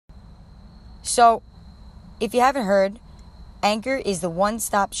So, if you haven't heard, Anchor is the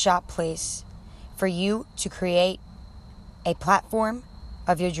one-stop shop place for you to create a platform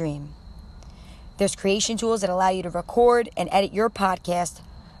of your dream. There's creation tools that allow you to record and edit your podcast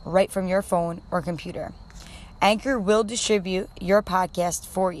right from your phone or computer. Anchor will distribute your podcast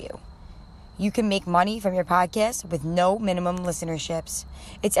for you. You can make money from your podcast with no minimum listenerships.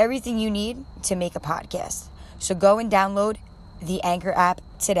 It's everything you need to make a podcast. So go and download the Anchor app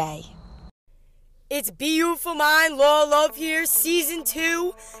today. It's Beautiful Mind, Law Love here, Season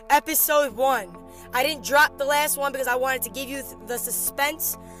 2, Episode 1. I didn't drop the last one because I wanted to give you the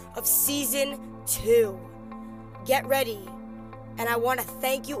suspense of Season 2. Get ready. And I want to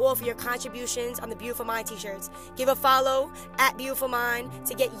thank you all for your contributions on the Beautiful Mind t-shirts. Give a follow at Beautiful Mind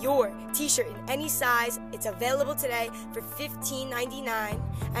to get your t-shirt in any size. It's available today for $15.99,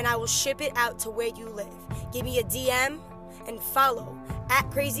 and I will ship it out to where you live. Give me a DM and follow at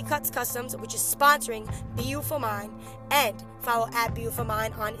Crazy Cuts Customs, which is sponsoring Beautiful Mind, and follow at Beautiful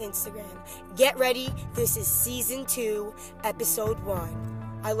Mind on Instagram. Get ready. This is Season 2, Episode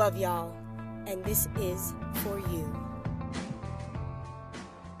 1. I love y'all, and this is for you.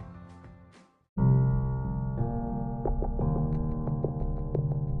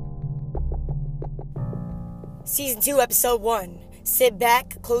 Season 2, Episode 1. Sit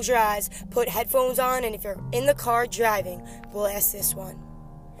back, close your eyes, put headphones on, and if you're in the car driving, we'll ask this one.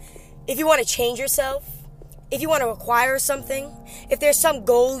 If you want to change yourself, if you want to acquire something, if there's some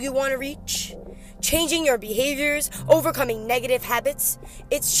goal you want to reach, changing your behaviors, overcoming negative habits,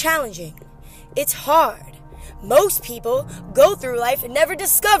 it's challenging. It's hard. Most people go through life never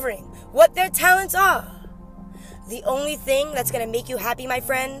discovering what their talents are. The only thing that's going to make you happy, my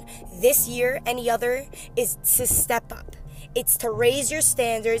friend, this year, any other, is to step up. It's to raise your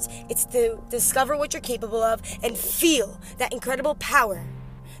standards. It's to discover what you're capable of and feel that incredible power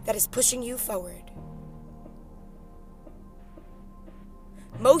that is pushing you forward.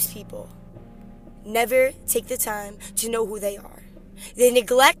 Most people never take the time to know who they are. They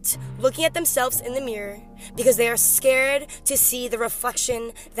neglect looking at themselves in the mirror because they are scared to see the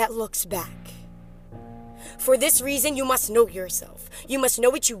reflection that looks back. For this reason, you must know yourself. You must know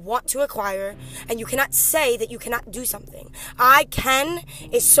what you want to acquire, and you cannot say that you cannot do something. I can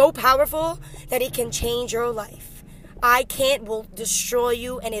is so powerful that it can change your life. I can't will destroy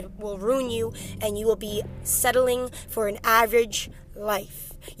you, and it will ruin you, and you will be settling for an average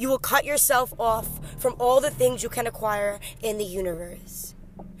life. You will cut yourself off from all the things you can acquire in the universe.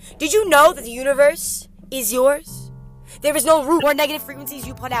 Did you know that the universe is yours? There is no root or negative frequencies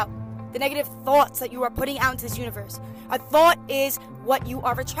you put out. The negative thoughts that you are putting out into this universe. A thought is what you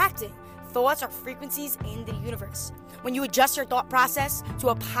are attracting. Thoughts are frequencies in the universe. When you adjust your thought process to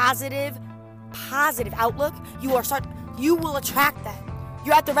a positive outlook, you will attract that.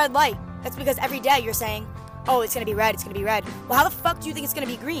 You're at the red light. That's because every day you're saying, oh, it's going to be red, it's going to be red. Well, how the fuck do you think it's going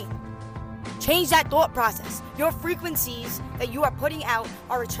to be green? Change that thought process. Your frequencies that you are putting out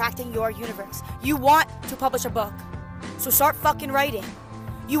are attracting your universe. You want to publish a book, so start fucking writing.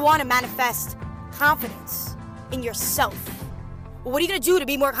 You want to manifest confidence in yourself. Well, what are you going to do to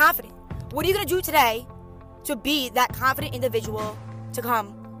be more confident? What are you going to do today to be that confident individual to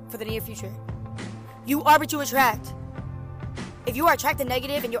come for the near future? You are what you attract. If you are attracted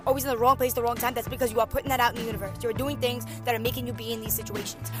negative and you're always in the wrong place at the wrong time, that's because you are putting that out in the universe. You're doing things that are making you be in these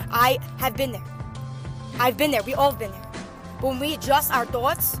situations. I have been there. I've been there. We all have been there. But when we adjust our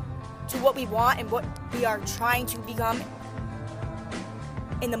thoughts to what we want and what we are trying to become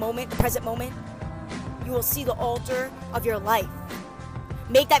in the moment, the present moment, you will see the altar of your life.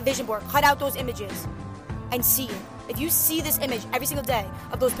 Make that vision board. Cut out those images and see it. If you see this image every single day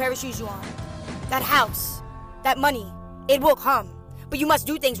of those pair of shoes you want, that house, that money, it will come. But you must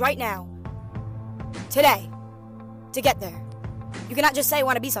do things right now, today, to get there. You cannot just say I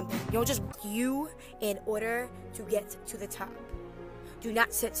want to be something. You don't just you in order to get to the top. Do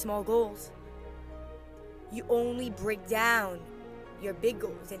not set small goals. You only break down your big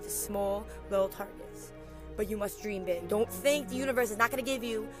goals into small, little targets. But you must dream big. Don't think the universe is not going to give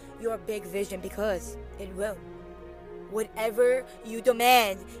you your big vision, because it will. Whatever you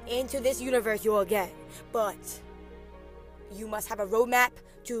demand into this universe, you will get. But you must have a roadmap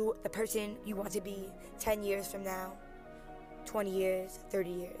to the person you want to be 10 years from now, 20 years, 30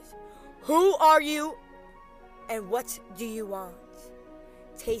 years. Who are you and what do you want?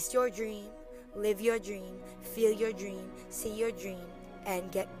 Taste your dream. Live your dream, feel your dream, see your dream,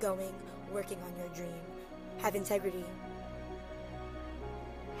 and get going working on your dream. Have integrity.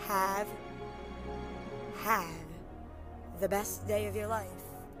 Have the best day of your life.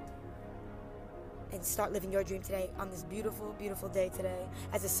 and start living your dream today on this beautiful, beautiful day today.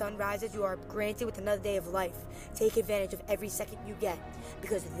 As the sun rises, you are granted with another day of life. Take advantage of every second you get,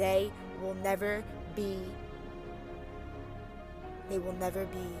 because they will never be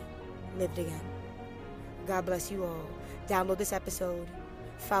lived again. God bless you all. Download this episode.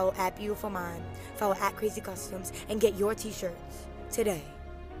 Follow at Beautiful Mind. Follow at Crazy Customs, and get your t-shirts today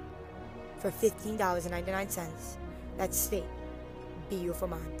for $15.99. That's state Beautiful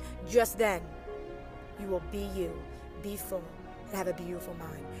Mind. Just then, you will be you, be full, and have a beautiful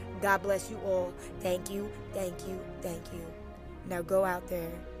mind. God bless you all. Thank you, thank you, thank you. Now go out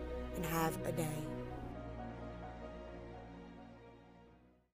there and have a day.